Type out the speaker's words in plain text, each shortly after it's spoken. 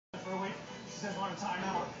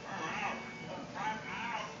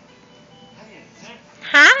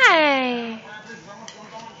Hi.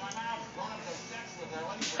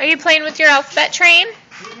 Are you playing with your alphabet train?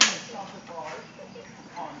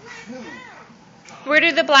 Where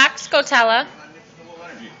do the blocks go, Tella?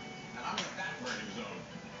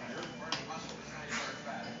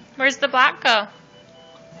 Where's the block go?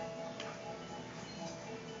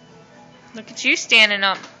 Look at you standing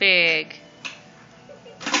up big.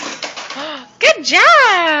 Good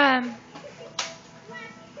job!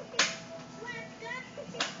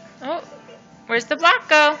 Oh, where's the block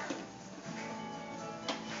go?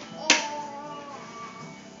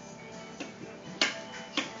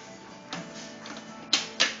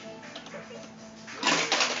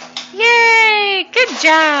 Yay! Good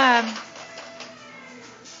job!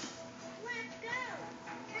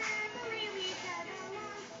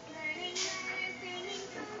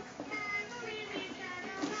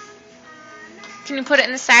 Can you put it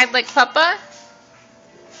in the side like Papa?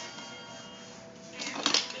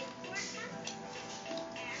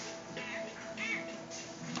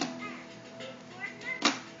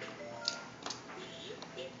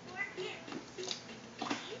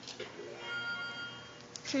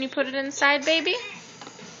 Can you put it inside, baby?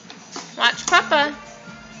 Watch Papa.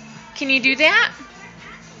 Can you do that?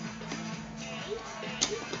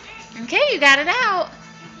 Okay, you got it out.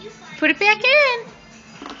 Put it back in.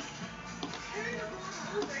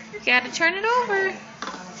 You gotta turn it over.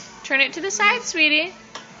 Turn it to the side, sweetie.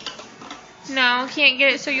 No, can't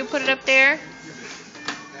get it, so you'll put it up there.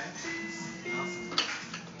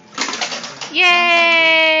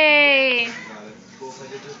 Yay!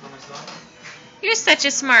 You're such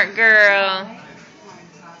a smart girl.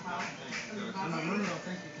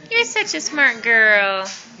 You're such a smart girl.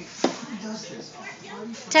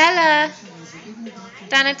 Tella.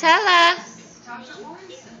 Donatella.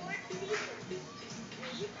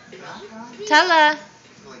 Tella.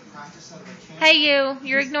 Hey you.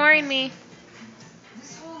 You're ignoring me.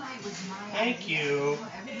 Thank you.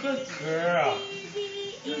 Good girl.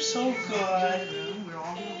 You're so good.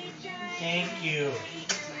 Thank you.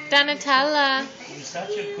 Donatella. You're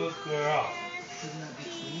such a good girl.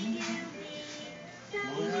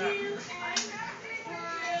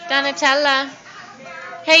 Donatella.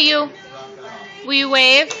 Hey you. Will you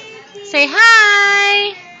wave? Say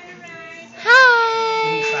hi.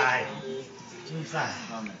 Hi. Give me five.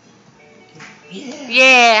 Yeah.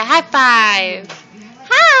 Yeah, high five.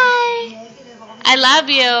 Hi. I love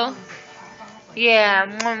you. Yeah,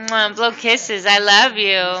 mwah, mwah. Blow kisses. I love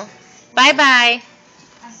you. Bye-bye.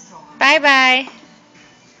 Bye-bye.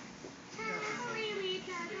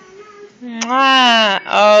 Mwah.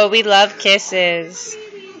 Oh, we love kisses.